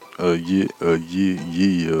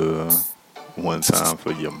One time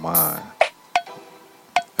for your mind.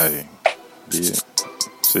 Hey, yeah.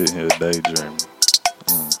 Sitting here daydreaming.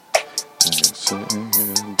 Sitting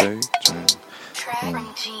here daydreaming.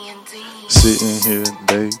 Sitting here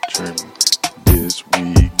daydreaming. This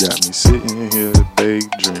weed got me sitting here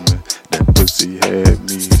daydreaming. That pussy had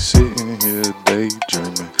me sitting here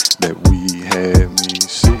daydreaming. That weed had me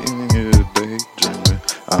sitting here daydreaming.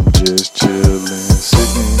 I'm just chillin',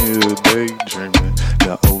 sitting here daydreaming.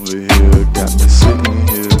 Now over here got me sitting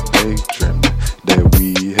here daydreaming. That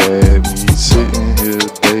weed had me sitting here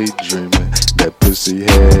daydreaming. That pussy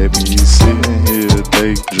had me sitting here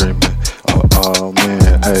daydreaming. Oh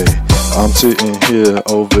man, hey, I'm sitting here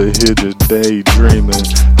over here just daydreaming,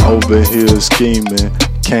 over here scheming,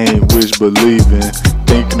 can't wish believing,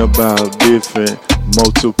 thinking about different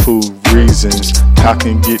multiple reasons how I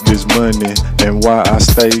can get this money and why I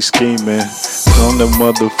stay scheming on the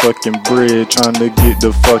motherfucking bread, trying to get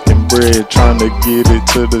the fucking bread, trying to get it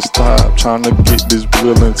to the top, trying to get this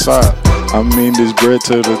wheel and top. I mean this bread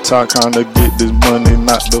to the top, trying to get this money,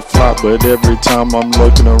 not the flop. But every time I'm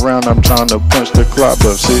looking around, I'm trying to punch the clock.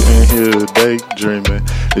 But sitting here daydreaming,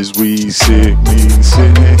 this weed sick me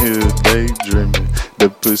sitting here daydreaming. The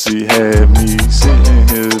pussy had me sitting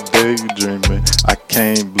here daydreaming. I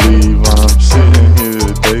can't believe I'm sitting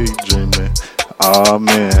here daydreaming. Aw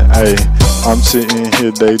man, hey, I'm sitting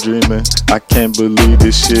here daydreaming. I can't believe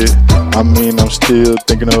this shit. I mean, I'm still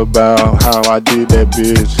thinking about how I did that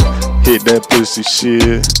bitch. Hit that pussy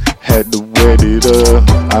shit, had to wet it up.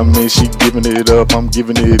 I mean, she giving it up, I'm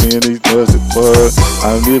giving it in, it wasn't but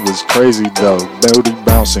I mean, it was crazy though. Booty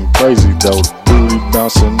bouncing crazy though. Booty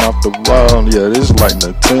bouncing off the wall, yeah, this like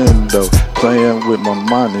Nintendo. Playing with my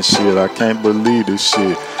mind and shit, I can't believe this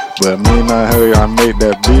shit. But I mean, I heard I made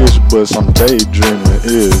that bitch, but I'm daydreaming.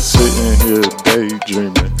 Yeah, sitting here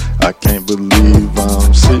daydreaming. I can't believe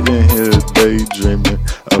I'm sitting here daydreaming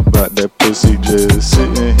about that pussy, just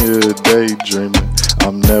sitting here daydreaming.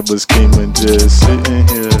 I'm never scheming, just sitting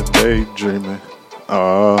here daydreaming.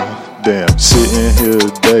 Oh, damn, sitting here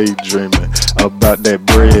daydreaming about that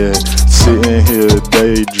bread, sitting here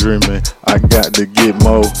daydreaming. I got to get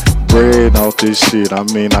more bread off this shit. I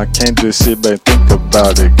mean, I can't just sit back and think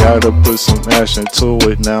about it. Gotta put some action to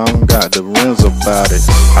it. Now I got the rims about it.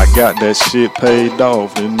 I got that shit paid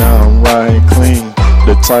off, and now I'm riding clean.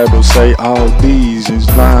 The title say all these is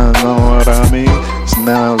lines, know what I mean? It's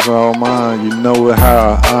now it's all mine, you know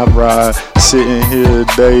how I ride. Sitting here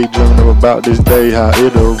daydreaming about this day, how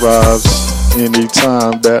it arrives.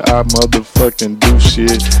 Anytime that I motherfucking do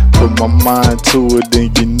shit, put my mind to it, then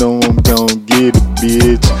you know I'm gon' get it,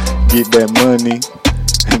 bitch. Get that money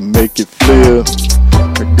and make it flip.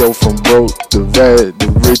 I go from broke to that, the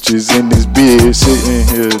riches in this bitch. Sitting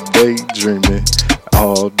here daydreaming.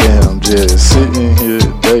 Oh damn, just sitting here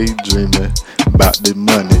daydreaming about the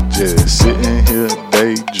money, just sitting here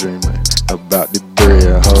daydreaming about the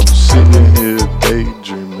bread, ho. Sitting here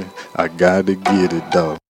daydreaming, I gotta get it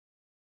though.